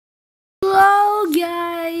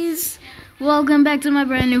Welcome back to my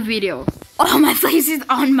brand new video. Oh, my face is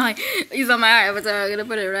on my eye, but I'm gonna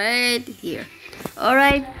put it right here.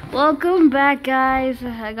 Alright, welcome back, guys.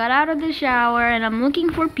 I got out of the shower and I'm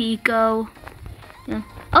looking for Pico. Yeah.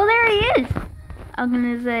 Oh, there he is. I'm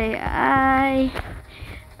gonna say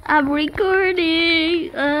I'm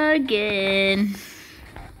recording again.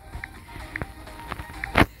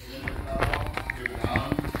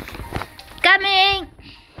 Coming.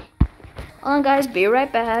 Hold on, guys, be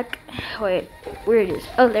right back. Wait, where it is?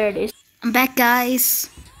 Oh, there it is. I'm back, guys.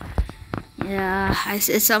 Yeah, I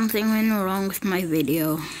said something went wrong with my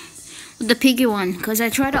video. With the piggy one, because I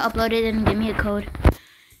tried to upload it and give me a code.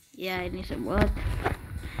 Yeah, and he said, what?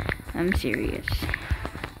 I'm serious.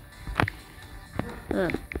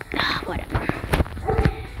 Whatever.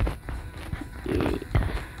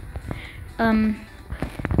 Yeah.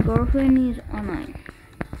 Girlfriend is online.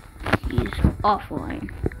 He's offline.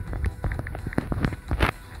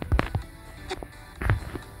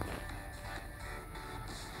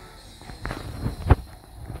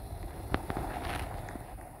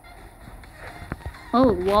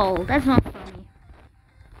 Oh, whoa, that's not funny.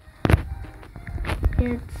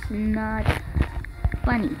 It's not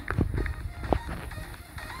funny.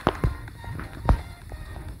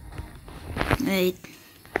 Wait.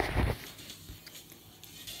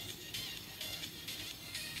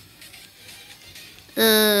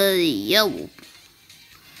 Yo.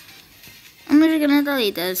 I'm just gonna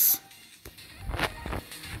delete this.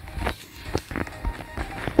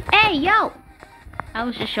 Hey, yo! I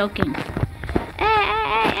was just joking.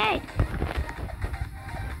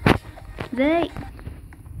 Hey!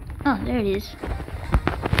 Oh, there it is.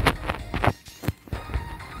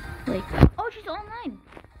 Wait. Oh, she's online.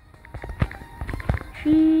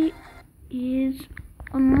 She is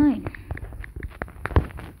online.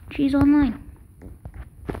 She's online.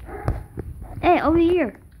 Hey, over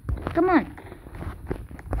here. Come on.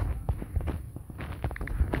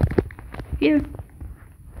 Here.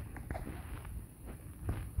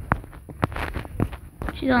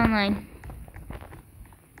 She's online.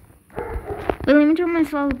 But let me turn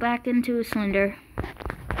myself back into a cylinder.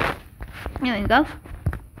 There we go.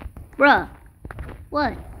 Bruh.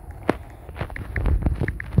 What?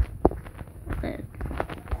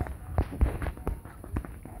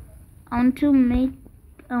 I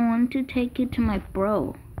want to take it to my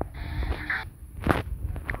bro.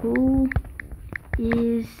 Who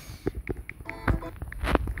is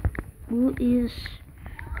your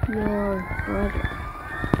brother?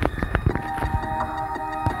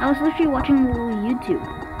 I was literally watching a little YouTube.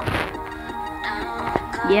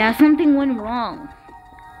 Yeah, something went wrong.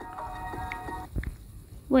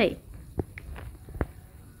 Wait.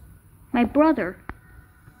 My brother.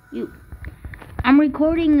 I'm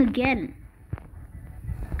recording again.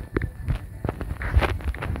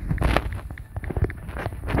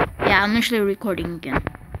 Yeah, I'm literally recording again.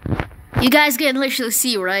 You guys can literally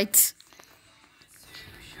see, right?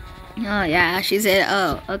 Oh, yeah, she said,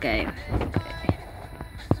 oh, okay.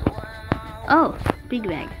 Oh, big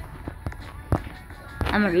bag.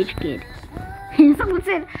 I'm a rich kid. Someone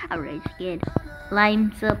said, I'm a rich kid.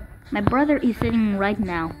 Limes up. My brother is sitting right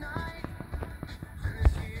now.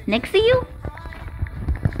 Next to you?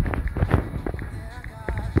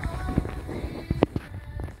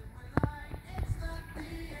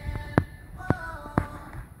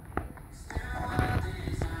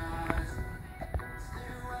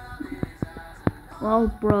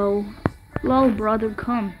 Lol, brother,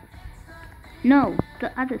 come. No,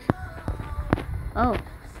 the others. Oh.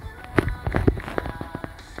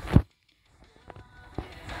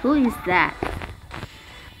 Who is that?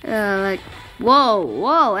 Like,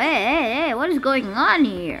 whoa, hey, what is going on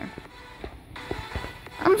here?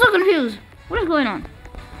 I'm so confused. What is going on?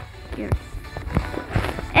 Here.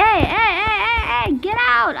 Hey, get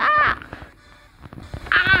out!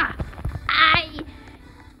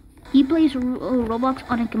 He plays Roblox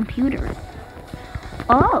on a computer.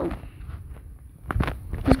 Oh.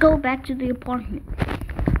 Let's go back to the apartment.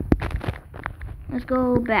 Let's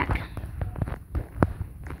go back.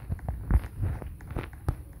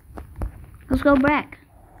 Let's go back.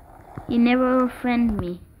 He never friended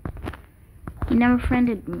me. He never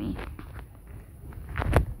friended me.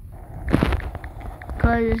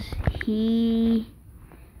 Cause he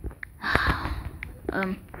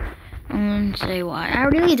I'm gonna say why. I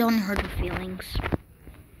really don't hurt her feelings.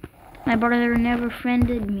 My brother never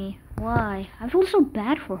friended me. Why? I feel so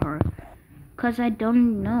bad for her. Cause I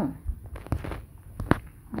don't know.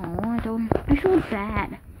 Oh, I feel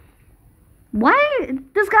bad. Why?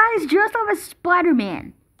 This guy is dressed up as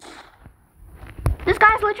Spider-Man. This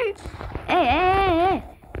guy's literally... Hey,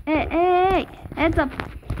 heads up.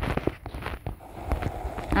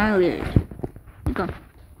 I literally. He's gone.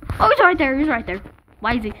 Oh, he's right there. He's right there.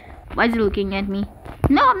 Why is he looking at me?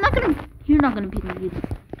 No, I'm not gonna. You're not gonna pick me.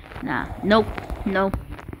 Nah. Nope. No.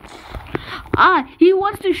 Ah, he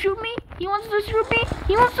wants to shoot me. He wants to shoot me.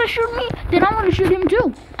 He wants to shoot me. Then I'm gonna shoot him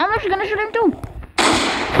too. I'm actually gonna shoot him too.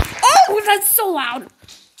 Oh, that's so loud.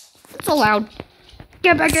 That's so loud.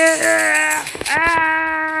 Get back here. Ah,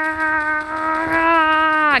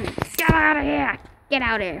 get out of here. Get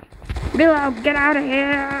out of here. Billo, get out of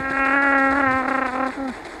here.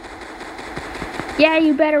 Yeah,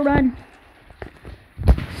 you better run.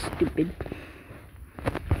 Stupid.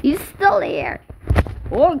 He's still there.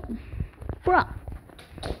 Oh, bruh.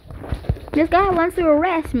 This guy wants to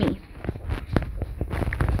arrest me.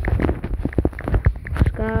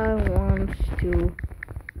 This guy wants to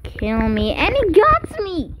kill me. And he got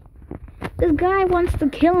me. This guy wants to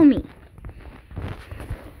kill me.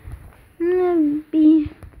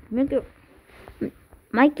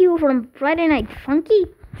 Mikey from Friday Night Funky?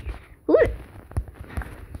 Who?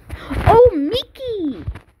 Oh, Mickey.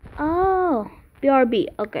 Oh, BRB.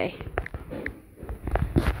 Okay.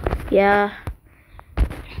 Yeah.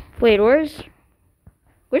 Wait, where's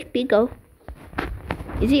Pico?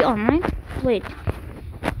 Is he online? Wait.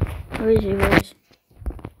 Where is he?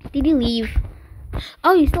 Did he leave?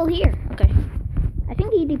 Oh, he's still here. Okay. I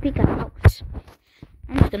think he did pick a house.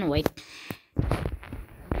 I'm just gonna wait.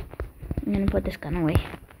 I'm gonna put this gun away.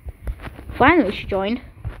 Finally, she joined.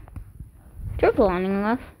 Triple long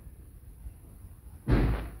enough.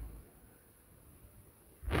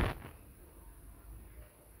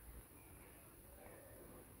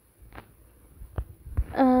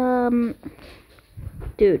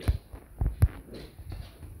 Dude.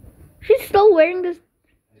 She's still wearing this.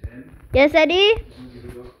 Yes, Eddie?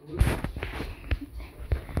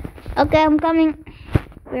 Okay, I'm coming.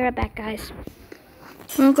 We're right back, guys.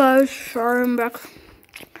 Okay, guys, sorry, I'm back.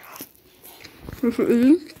 This is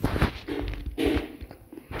eating.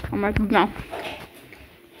 I'm making now.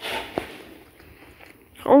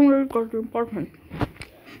 It's only got the apartment.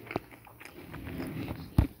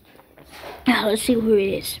 Now, let's see who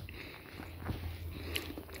it is.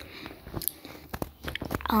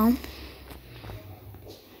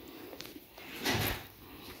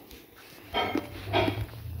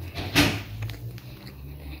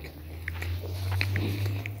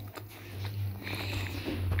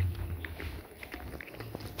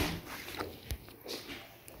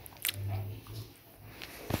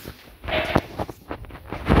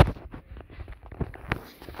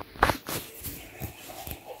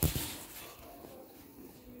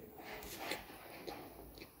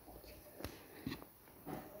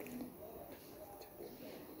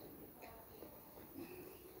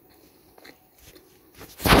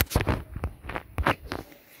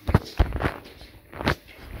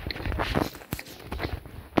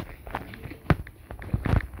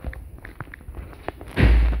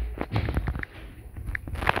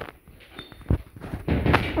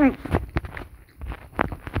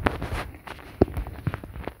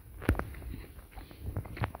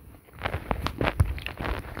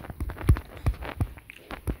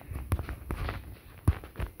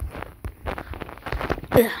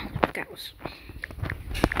 Cows.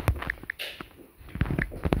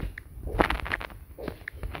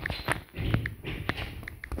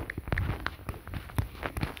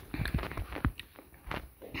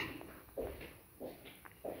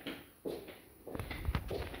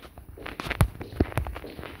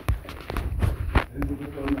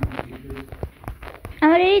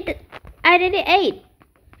 I already ate.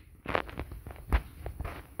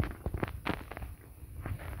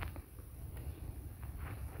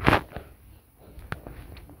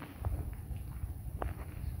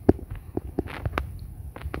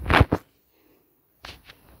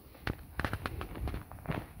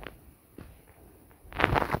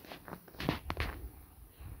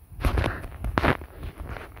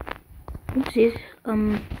 Oopsies.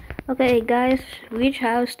 Okay, guys, which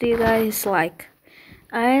house do you guys like?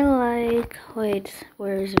 I like. Wait,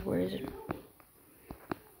 where is it?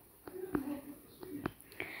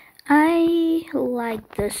 I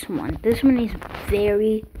like this one. This one is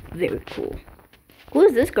very, very cool. Who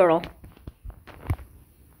is this girl?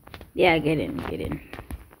 Yeah, get in.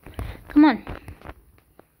 Come on.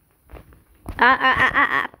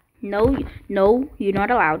 No, you're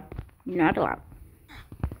not allowed.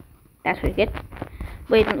 That's what you get.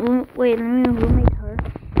 Wait, let me roommate her.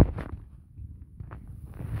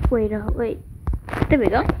 Wait. There we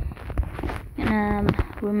go. And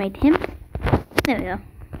roommate him. There we go.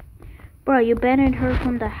 Bro, you banned her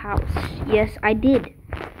from the house. Yes, I did.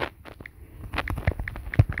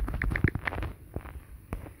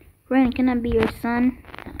 Ren, can I be your son?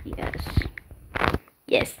 Yes.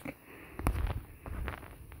 Yes.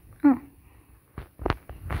 Oh.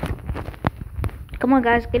 Come on,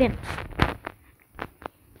 guys, get in.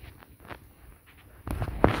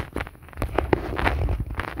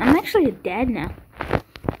 I'm actually dead now.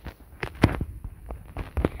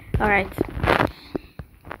 Alright.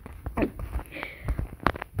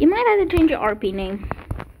 You might have to change your RP name.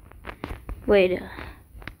 Wait.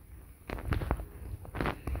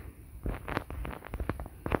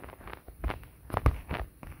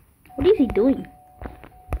 What is he doing?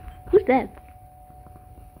 Who's that?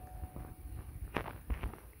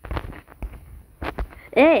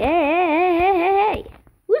 Hey.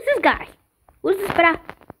 Who's this guy? Who's this bra?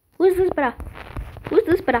 Who's this bra? Who's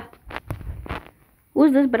this bra?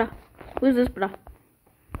 Who's this bra? Who's this bra?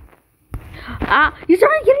 Ah, he's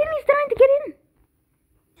trying to get in. He's trying to get in.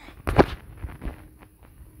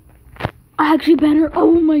 I actually banned her.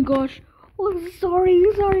 Oh my gosh. Oh, sorry.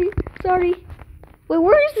 Wait,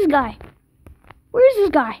 where is this guy? Where is this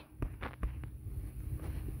guy?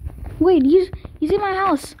 Wait, he's in my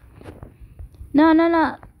house.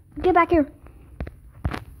 No. Get back here.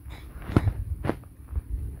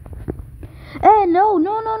 Hey, no,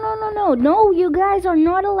 you guys are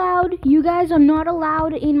not allowed. You guys are not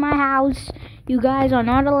allowed in my house. You guys are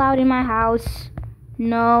not allowed in my house.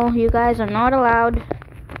 No, you guys are not allowed.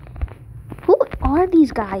 Who are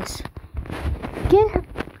these guys? Get her.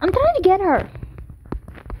 I'm trying to get her.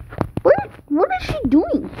 What is she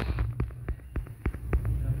doing?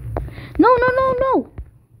 No.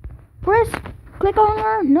 Press, click on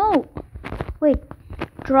her. No. Wait,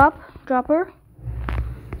 drop her.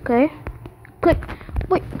 Okay. Click.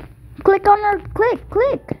 Wait. Click on her. Click.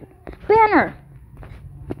 Ban her.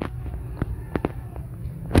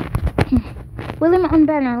 Well, let me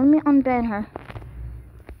unban her.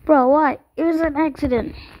 Bro, why? It was an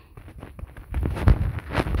accident.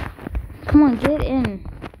 Come on, get in.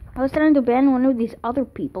 I was trying to ban one of these other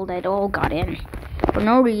people that all got in. For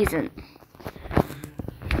no reason.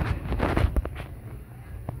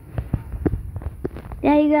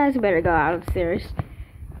 Yeah, you guys better go upstairs.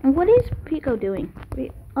 And what is Pico doing?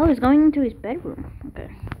 Wait, oh, he's going into his bedroom. Okay.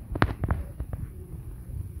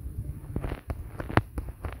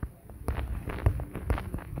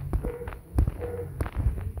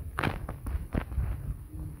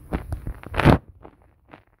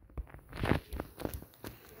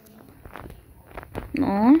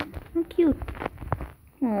 Aw, how cute.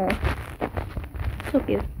 Oh, so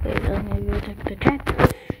cute. Wait, let me go check the chat.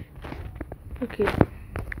 So cute.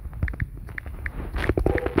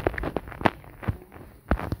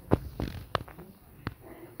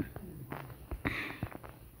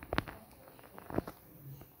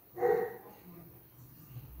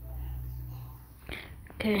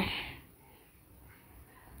 Okay.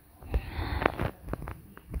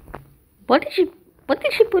 What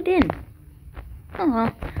did she put in? Oh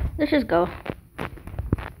well, let's just go.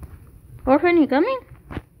 Orphan, you coming?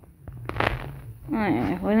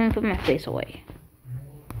 Alright, we're gonna put my face away.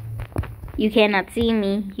 You cannot see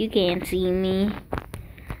me. You can't see me.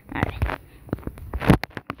 Alright.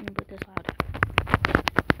 Let me put this louder.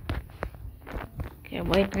 Okay,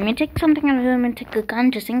 wait, let me take something out of him and take a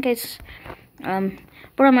gun just in case.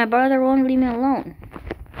 Bro, my brother won't leave me alone.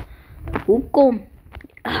 Hukom.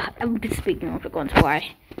 I've been speaking over once.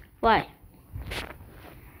 Why? Why?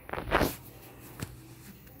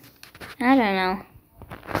 I don't know.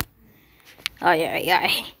 Oh,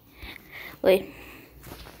 yeah. Wait.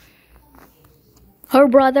 Her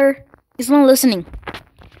brother is not listening.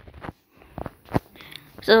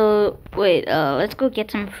 So, wait, let's go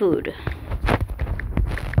get some food.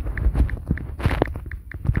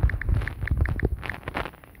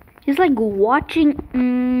 He's like watching.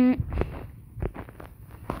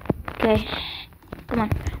 Okay. Come on.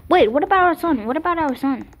 Wait, what about our son?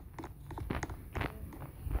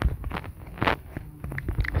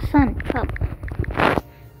 Son, come.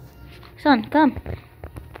 Son, come.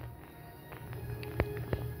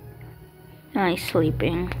 Oh, he's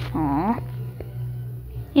sleeping. Aw.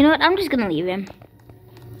 You know what? I'm just gonna leave him.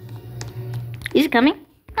 He's coming.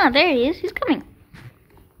 Oh, there he is. He's coming.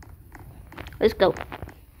 Let's go.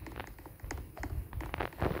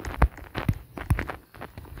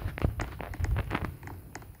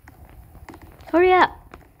 Hurry up.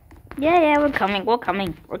 Yeah, we're coming.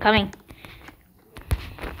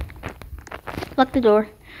 Lock the door.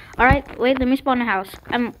 Alright, wait, let me spawn a house.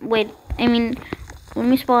 Let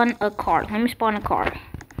me spawn a car.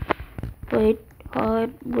 Wait. What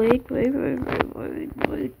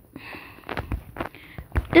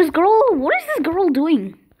is this girl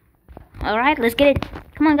doing? Alright, let's get it.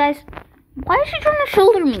 Come on, guys. Why is she trying to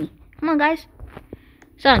shoulder me? Come on, guys.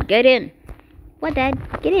 Son, get in. What, Dad?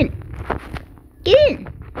 Get in. Get in.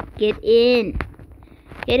 Get in.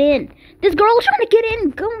 Get in. This girl's trying to get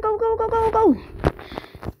in. Go, go, go, go, go, go.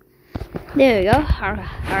 There we go.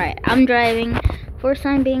 Alright, I'm driving. First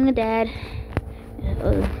time being a dad.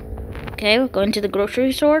 Okay, we're going to the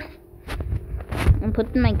grocery store. I'm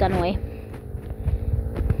putting my gun away.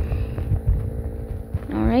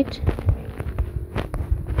 Alright.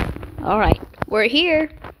 Alright. We're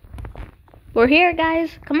here. We're here,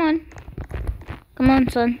 guys. Come on. Come on,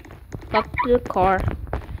 son. Back to the car.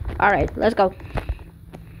 Alright, let's go.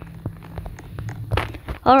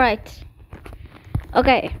 Alright.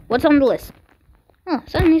 Okay, what's on the list? Oh,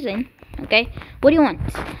 something missing. Okay, what do you want?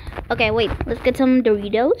 Okay, wait. Let's get some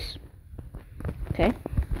Doritos. Okay.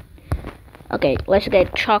 Okay, let's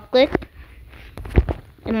get chocolate.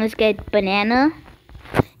 And let's get banana.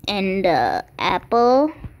 And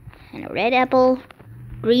apple. And a red apple.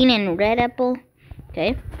 Green and red apple.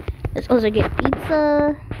 Okay. Let's also get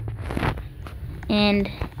pizza. And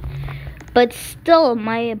but still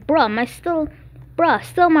my brother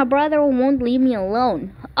won't leave me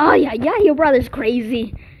alone. Oh yeah, your brother's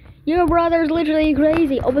crazy. Your brother's literally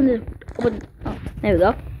crazy. Open. Oh, there we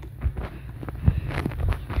go.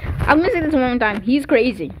 I'm gonna say this one more time. He's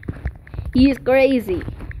crazy. He's crazy.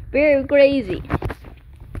 Very crazy.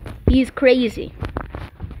 He's crazy.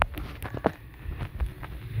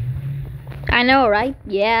 I know, right?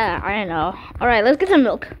 Yeah, I know. Alright, let's get some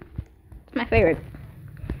milk. It's my favorite.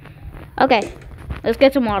 Okay, let's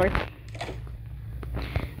get some water.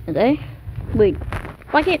 Okay. Wait.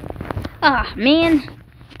 Why can't... Ah, man.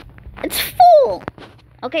 It's full.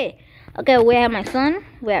 Okay. Okay, we have my son.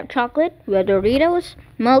 We have chocolate. We have Doritos.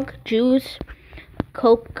 Milk. Juice.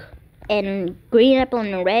 Coke. And green apple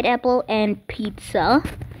and red apple. And pizza.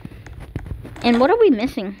 And what are we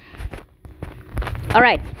missing?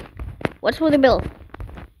 Alright. What's for the bill?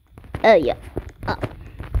 Yeah.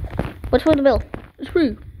 What's for the bill? It's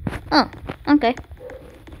free. Oh, okay.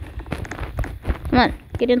 Come on,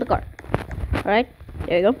 get in the car. Alright,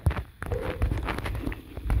 there you go.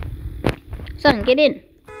 Son, get in.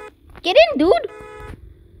 Get in, dude!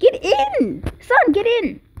 Get in! Son, get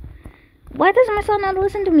in! Why doesn't my son not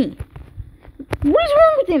listen to me? What is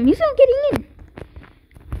wrong with him? He's not getting in.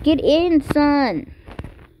 Get in, son.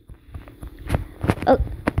 Oh,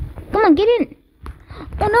 come on, get in.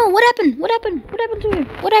 Oh no, what happened? What happened? What happened to him?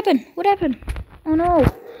 What happened? What happened? Oh no.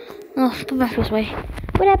 Oh, put back this way.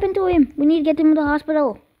 What happened to him? We need to get him to the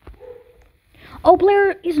hospital. Oh,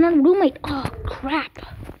 Blair is not a roommate. Oh, crap.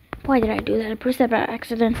 Why did I do that? I pressed that by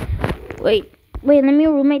accident. Wait, let me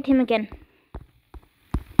roommate him again.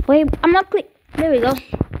 Wait, I'm not click. There we go.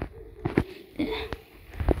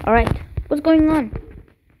 Alright, what's going on?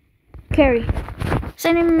 Carrie,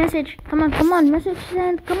 send him a message. Come on, message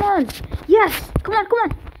send. Come on. Yes, come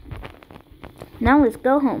on. Now let's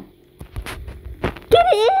go home. Get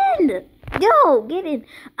in! Yo, get in.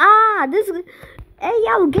 Ah, hey,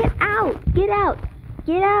 yo, get out.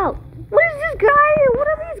 What is this guy? What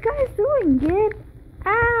are these guys doing?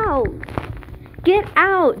 Get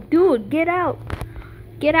out, dude, get out.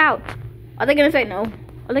 Are they gonna say no?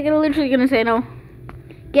 Are they literally gonna say no?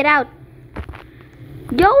 Get out.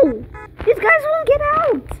 Yo, these guys won't get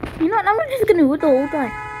out. You know what, I'm just gonna do it the whole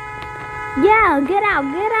time. Yeah, get out.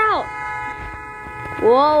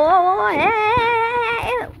 Whoa, hey.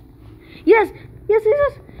 Yes.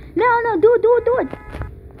 No, do it. Do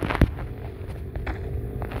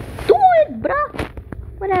it, bruh.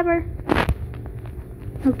 Whatever.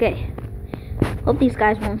 Okay. Hope these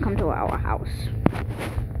guys won't come to our house.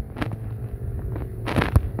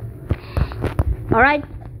 Alright,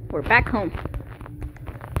 we're back home.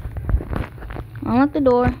 Unlock the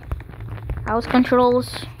door. House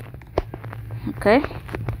controls. Okay.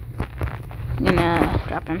 I'm gonna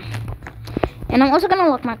drop him. And I'm also gonna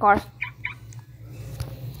lock my car.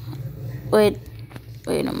 Wait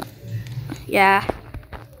a minute. Yeah.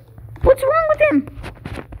 What's wrong with him?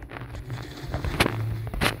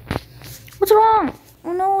 What's wrong?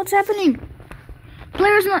 Oh no, what's happening?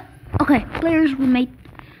 Blair's not... Okay, Blair's roommate.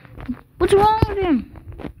 What's wrong with him?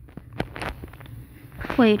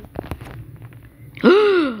 Wait.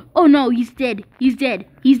 Oh no, he's dead.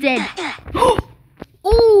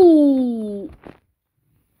 Ooh.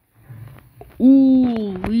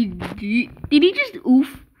 Did he just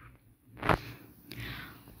oof?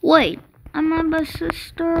 Wait, am I the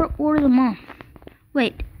sister or the mom?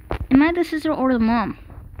 Wait, am I the sister or the mom?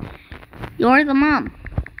 You're the mom.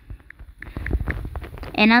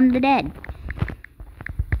 And I'm the dad.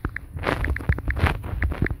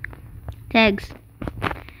 Tags.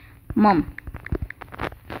 Mom.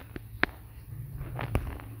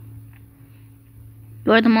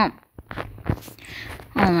 You're the mom.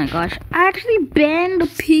 Oh my gosh. I actually banned the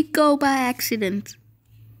Pico by accident.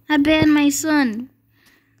 I banned my son.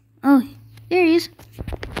 Oh, here he is.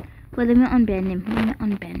 Wait, let me unban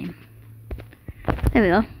him. There we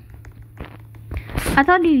go. I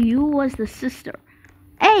thought you was the sister.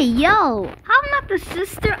 Hey, yo. I'm not the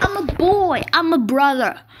sister. I'm a boy. I'm a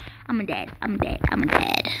brother. I'm a dad. I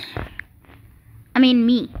mean,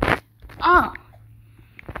 me. Oh.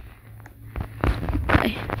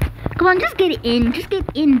 Okay. Come on, just get in. Just get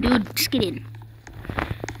in, dude. Just get in.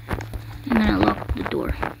 I'm gonna lock the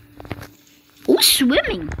door. Oh,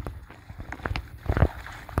 swimming.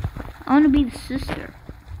 I want to be the sister.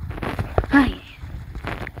 Hi.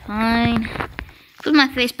 Fine. Put my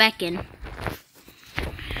face back in.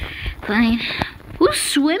 Fine. Who's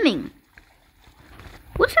swimming?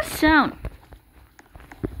 What's that sound?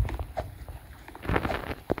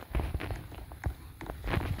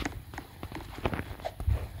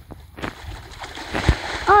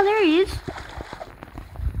 Oh, there he is.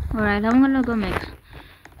 Alright, I'm gonna go make...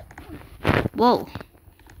 Whoa.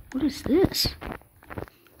 What is this?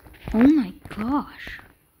 Oh my gosh.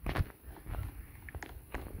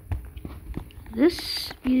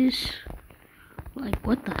 This is... Like,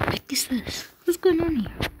 what the heck is this? What's going on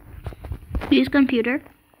here? Use computer.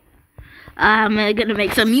 I'm gonna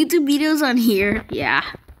make some YouTube videos on here. Yeah.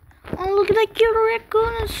 Oh, look at that cute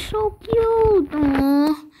raccoon. It's so cute.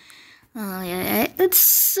 Oh. Oh, yeah. It's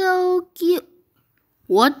so cute.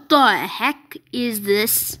 What the heck is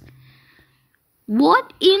this?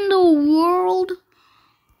 What in the world?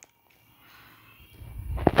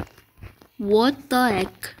 What the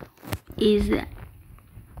heck is that?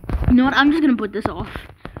 You know what? I'm just gonna put this off.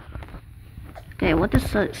 Okay, what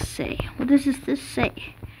does this say? What does this say?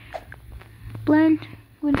 Blend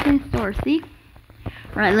with Dorothy.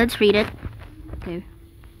 Alright, let's read it. Okay.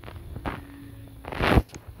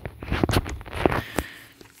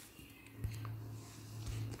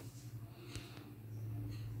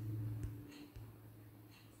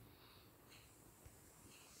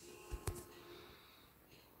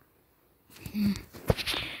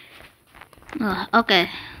 Okay.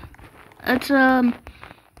 It's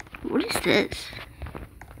what is this?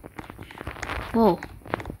 Whoa.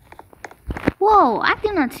 Whoa, I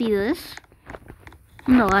did not see this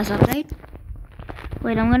in the last update.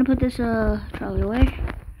 Wait, I'm gonna put this trolley away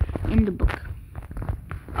in the book.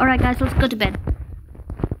 Alright guys, let's go to bed.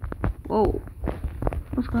 Whoa.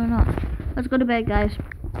 What's going on? Let's go to bed, guys.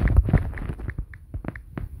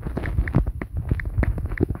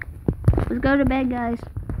 Let's go to bed, guys.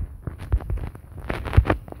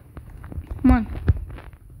 Come on.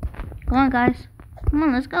 Come on, guys. Come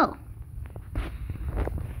on, let's go.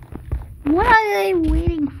 What are they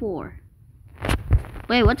waiting for?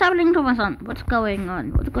 Wait, what's happening to my son? What's going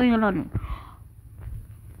on? What's going on?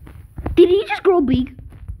 Did he just grow big?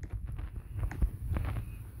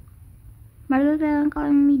 My brother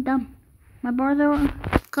calling me dumb. My brother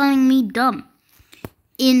calling me dumb.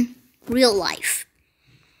 In real life.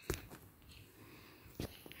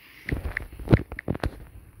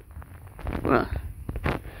 Bruh.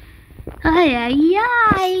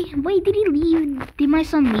 Ay. Wait, did he leave? Did my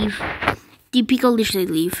son leave? Did Pico literally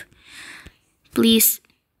leave? Please.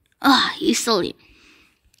 Ah, he's still in.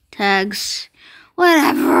 Tags.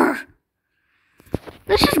 Whatever.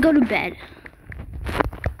 Let's just go to bed.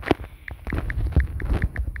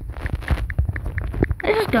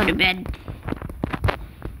 Let's just go to bed.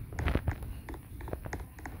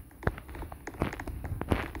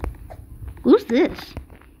 Who's this?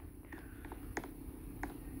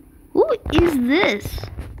 Who is this?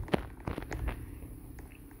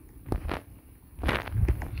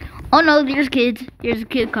 Oh no, there's kids. There's a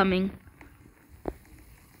kid coming.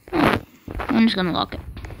 Oh, I'm just gonna lock it.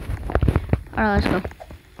 Alright, let's go.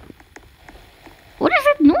 What is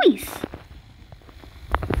that noise?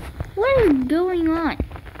 What is going on?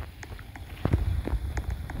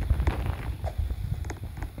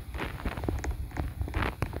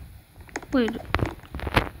 Wait.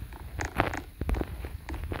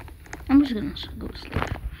 I'm just gonna go to sleep.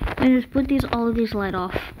 And just put all of these lights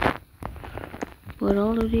off. Put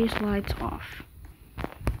all of these lights off.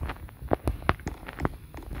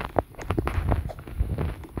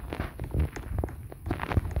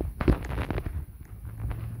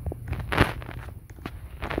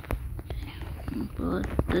 Put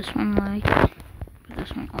this one light. Put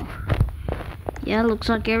this one off. Yeah, looks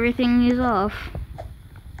like everything is off.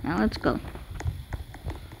 Now let's go.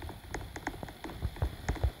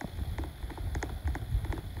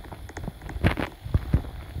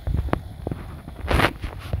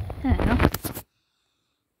 There we go.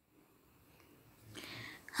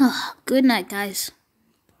 Good night, guys.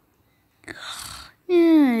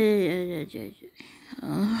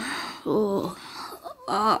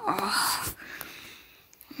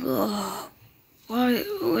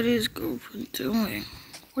 What is girlfriend doing?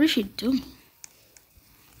 What is she doing?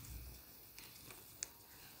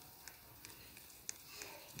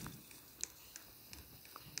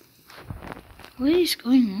 What is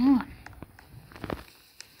going on?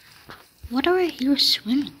 What are I here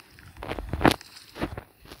swimming?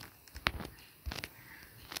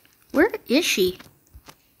 Where is she?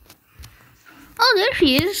 Oh, there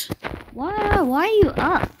she is. Why are you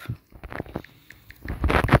up?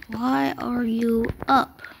 Why are you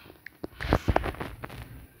up?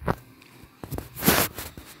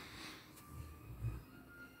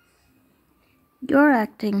 You're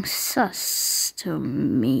acting sus to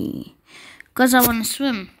me. 'Cause I want to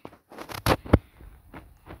swim.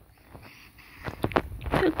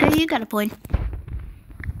 Okay, you got a point.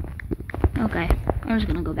 Okay, I'm just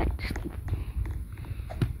gonna go back to sleep.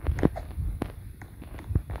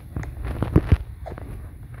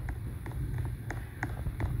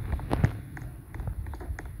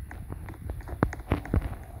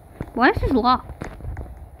 Why is this locked?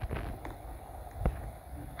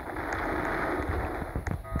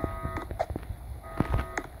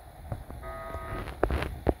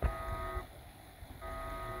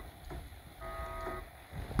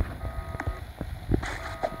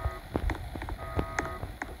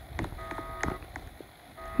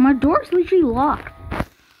 My door's literally locked.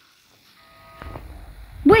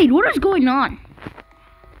 Wait, what is going on?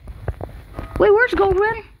 Wait, where's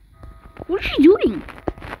girlfriend? What is she doing?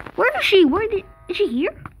 Where is she? Is she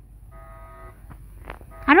here?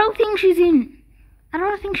 I don't think she's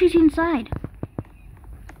inside.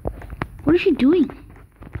 What is she doing?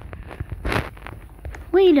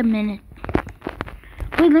 Wait a minute.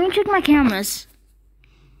 Wait, let me check my cameras.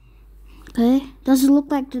 Okay, does it look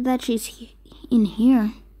like that she's in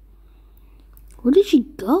here? Where did she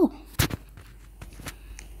go?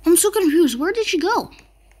 I'm so confused. Where did she go?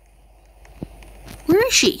 Where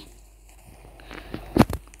is she?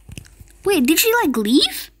 Wait, did she like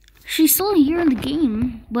leave? She's still here in the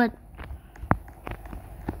game, but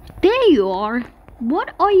there you are.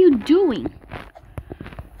 What are you doing?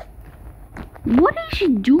 What is she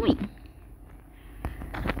doing?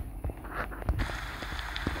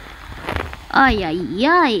 Ay, ay,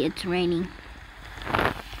 ay, it's raining.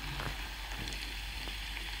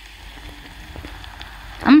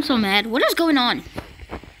 I'm so mad. What is going on?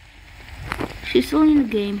 She's still in the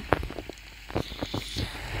game.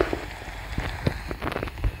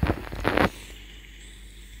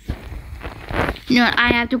 You know what? I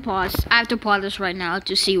have to pause. I have to pause this right now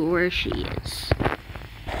to see where she is.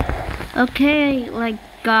 Okay, like,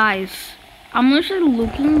 guys. I'm literally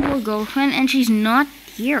looking for a girlfriend and she's not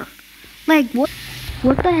here. Like, what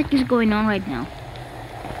the heck is going on right now?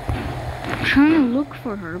 I'm trying to look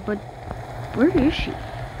for her, but where is she?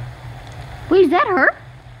 Wait, is that her?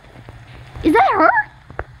 Is that her?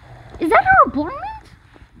 Is that her apartment?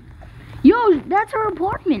 Yo, that's her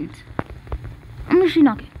apartment. I'm literally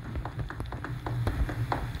knocking.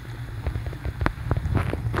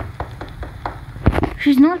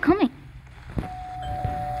 She's not coming.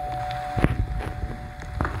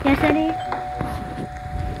 Yes, it is.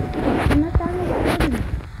 I'm not coming.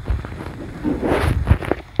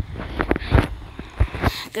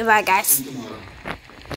 Goodbye, guys.